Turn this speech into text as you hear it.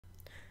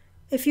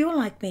If you're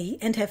like me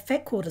and have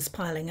fat quarters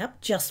piling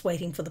up, just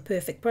waiting for the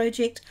perfect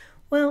project,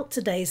 well,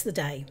 today's the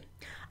day.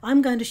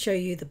 I'm going to show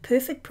you the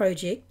perfect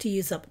project to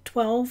use up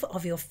 12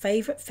 of your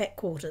favourite fat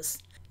quarters.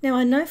 Now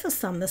I know for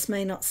some this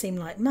may not seem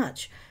like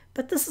much,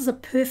 but this is a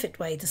perfect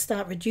way to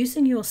start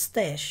reducing your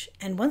stash,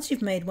 and once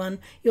you've made one,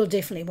 you'll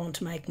definitely want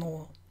to make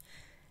more.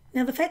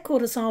 Now the fat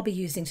quarters I'll be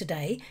using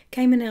today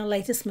came in our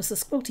latest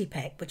Mrs. Quilty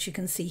pack, which you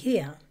can see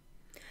here.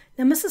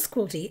 Now Mrs.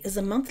 Quilty is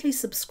a monthly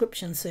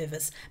subscription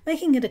service,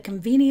 making it a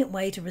convenient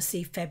way to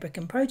receive fabric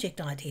and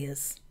project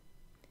ideas.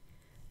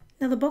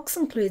 Now the box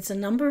includes a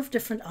number of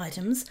different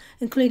items,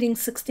 including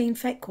 16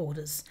 fat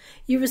quarters.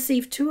 You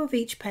receive 2 of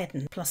each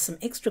pattern, plus some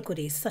extra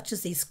goodies such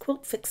as these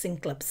quilt fixing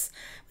clips,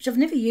 which I've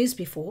never used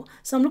before,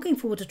 so I'm looking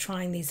forward to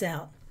trying these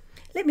out.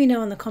 Let me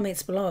know in the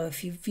comments below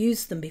if you've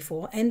used them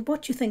before and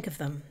what you think of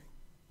them.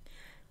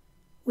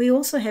 We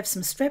also have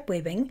some strap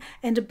webbing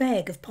and a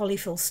bag of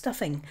polyfill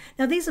stuffing.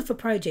 Now these are for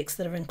projects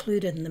that are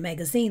included in the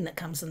magazine that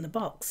comes in the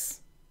box.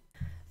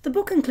 The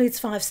book includes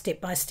 5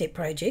 step-by-step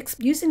projects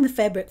using the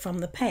fabric from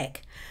the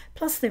pack,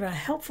 plus there are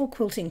helpful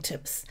quilting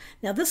tips.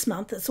 Now this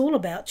month it's all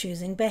about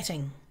choosing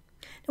batting.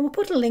 Now we'll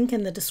put a link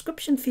in the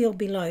description field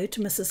below to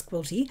Mrs.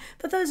 Quilty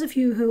for those of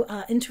you who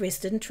are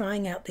interested in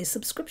trying out their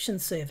subscription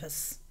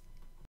service.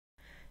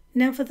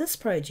 Now for this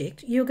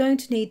project you're going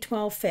to need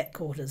 12 fat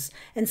quarters,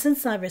 and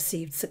since I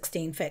received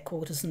 16 fat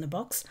quarters in the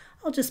box,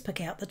 I'll just pick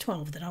out the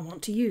 12 that I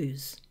want to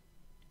use.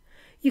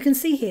 You can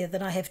see here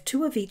that I have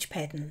 2 of each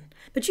pattern,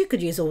 but you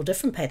could use all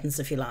different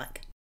patterns if you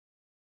like.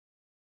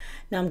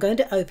 Now I'm going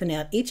to open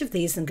out each of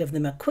these and give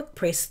them a quick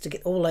press to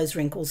get all those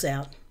wrinkles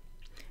out.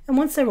 And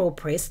once they're all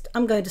pressed,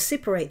 I'm going to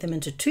separate them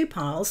into 2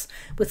 piles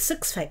with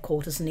 6 fat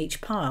quarters in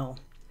each pile.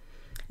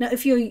 Now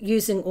if you're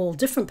using all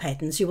different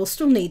patterns, you will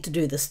still need to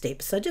do this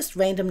step, so just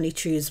randomly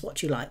choose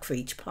what you like for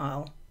each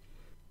pile.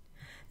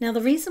 Now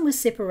the reason we're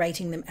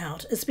separating them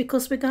out is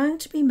because we're going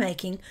to be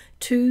making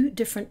 2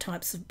 different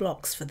types of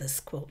blocks for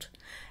this quilt,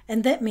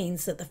 and that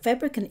means that the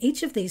fabric in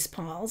each of these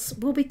piles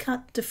will be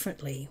cut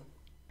differently.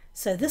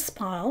 So this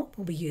pile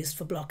will be used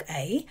for block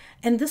A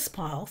and this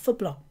pile for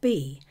block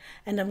B,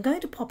 and I'm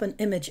going to pop an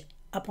image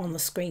up on the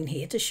screen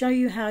here to show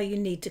you how you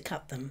need to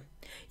cut them.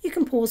 You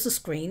can pause the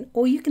screen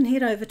or you can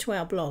head over to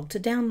our blog to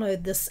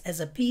download this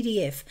as a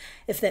PDF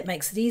if that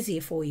makes it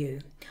easier for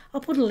you. I'll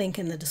put a link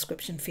in the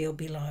description field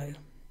below.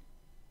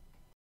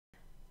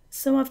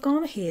 So I've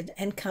gone ahead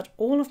and cut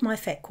all of my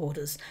fat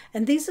quarters,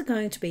 and these are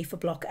going to be for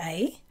block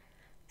A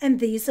and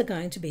these are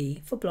going to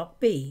be for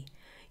block B.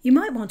 You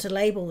might want to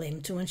label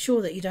them to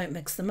ensure that you don't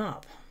mix them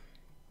up.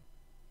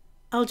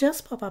 I'll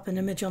just pop up an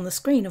image on the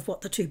screen of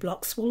what the 2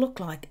 blocks will look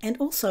like, and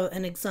also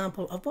an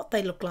example of what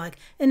they look like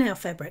in our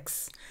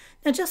fabrics.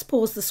 Now just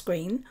pause the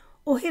screen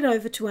or head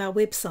over to our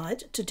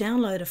website to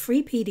download a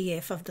free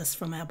PDF of this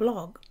from our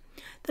blog.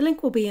 The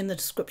link will be in the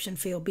description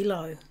field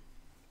below.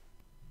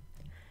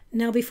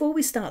 Now before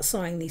we start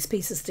sewing these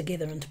pieces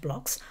together into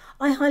blocks,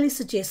 I highly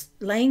suggest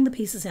laying the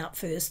pieces out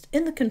first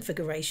in the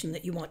configuration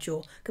that you want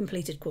your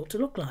completed quilt to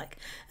look like,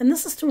 and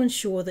this is to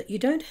ensure that you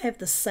don't have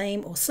the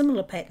same or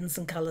similar patterns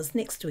and colours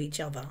next to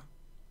each other.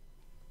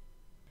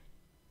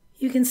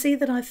 You can see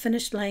that I've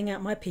finished laying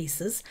out my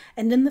pieces,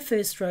 and in the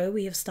first row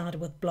we have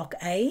started with block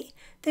A,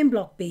 then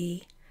block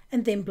B,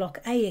 and then block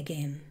A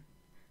again.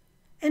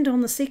 And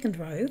on the second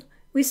row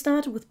we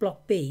started with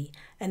block B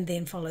and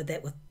then followed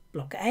that with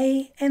block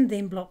A and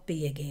then block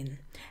B again,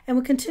 and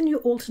we'll continue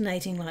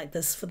alternating like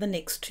this for the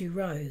next 2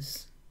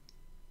 rows.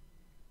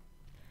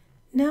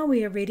 Now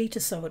we are ready to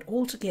sew it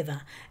all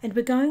together, and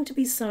we're going to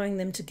be sewing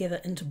them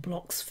together into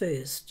blocks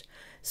first.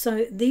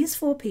 So these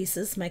 4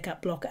 pieces make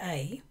up block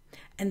A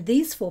and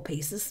these 4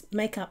 pieces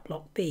make up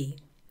block B,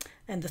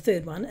 and the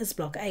third one is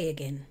block A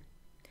again.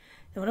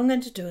 Now what I'm going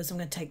to do is I'm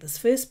going to take this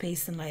first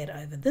piece and lay it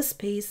over this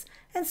piece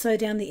and sew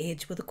down the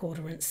edge with a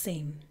 1/4 inch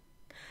seam.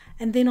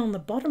 And then on the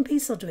bottom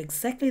piece I'll do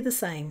exactly the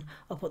same.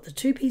 I'll put the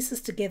 2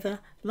 pieces together,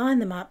 line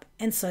them up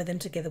and sew them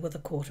together with a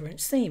 1/4 inch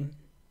seam.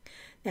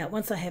 Now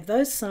once I have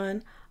those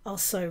sewn, I'll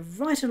sew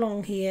right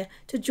along here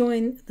to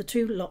join the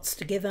 2 lots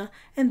together,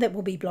 and that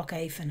will be block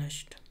A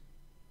finished.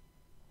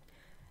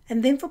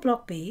 And then for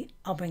block B,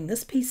 I'll bring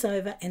this piece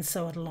over and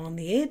sew it along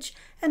the edge,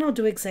 and I'll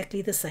do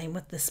exactly the same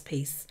with this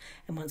piece.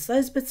 And once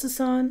those bits are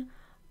sewn,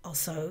 I'll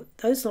sew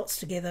those lots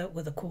together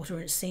with a 1/4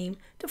 inch seam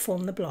to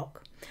form the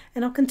block.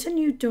 And I'll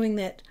continue doing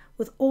that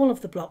with all of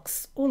the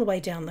blocks all the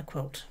way down the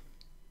quilt.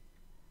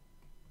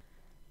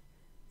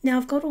 Now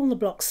I've got all the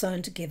blocks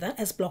sewn together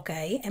as block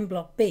A and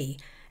block B,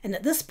 and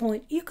at this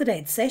point you could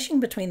add sashing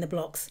between the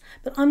blocks,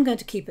 but I'm going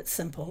to keep it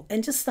simple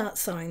and just start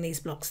sewing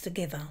these blocks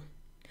together.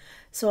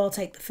 So I'll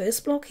take the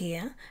first block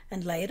here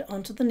and lay it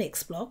onto the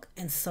next block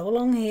and sew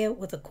along here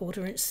with a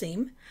 1/4 inch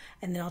seam,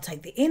 and then I'll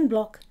take the end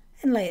block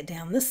and lay it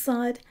down this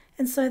side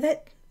and sew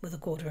that with a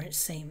 1/4 inch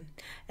seam,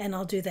 and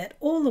I'll do that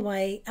all the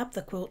way up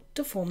the quilt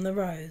to form the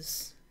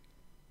rows.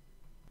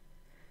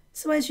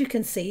 So as you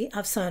can see,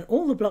 I've sewn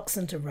all the blocks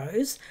into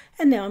rows,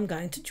 and now I'm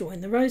going to join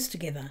the rows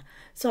together.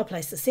 So I'll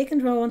place the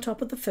second row on top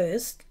of the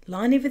first,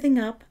 line everything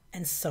up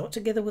and sew it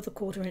together with a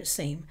 1/4 inch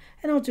seam,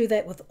 and I'll do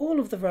that with all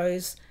of the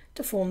rows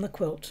to form the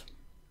quilt.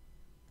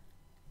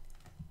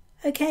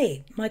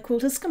 Okay, my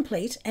quilt is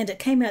complete and it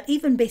came out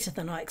even better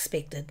than I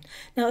expected.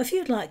 Now if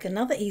you'd like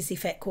another easy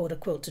fat quarter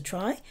quilt to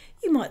try,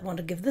 you might want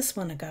to give this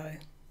one a go.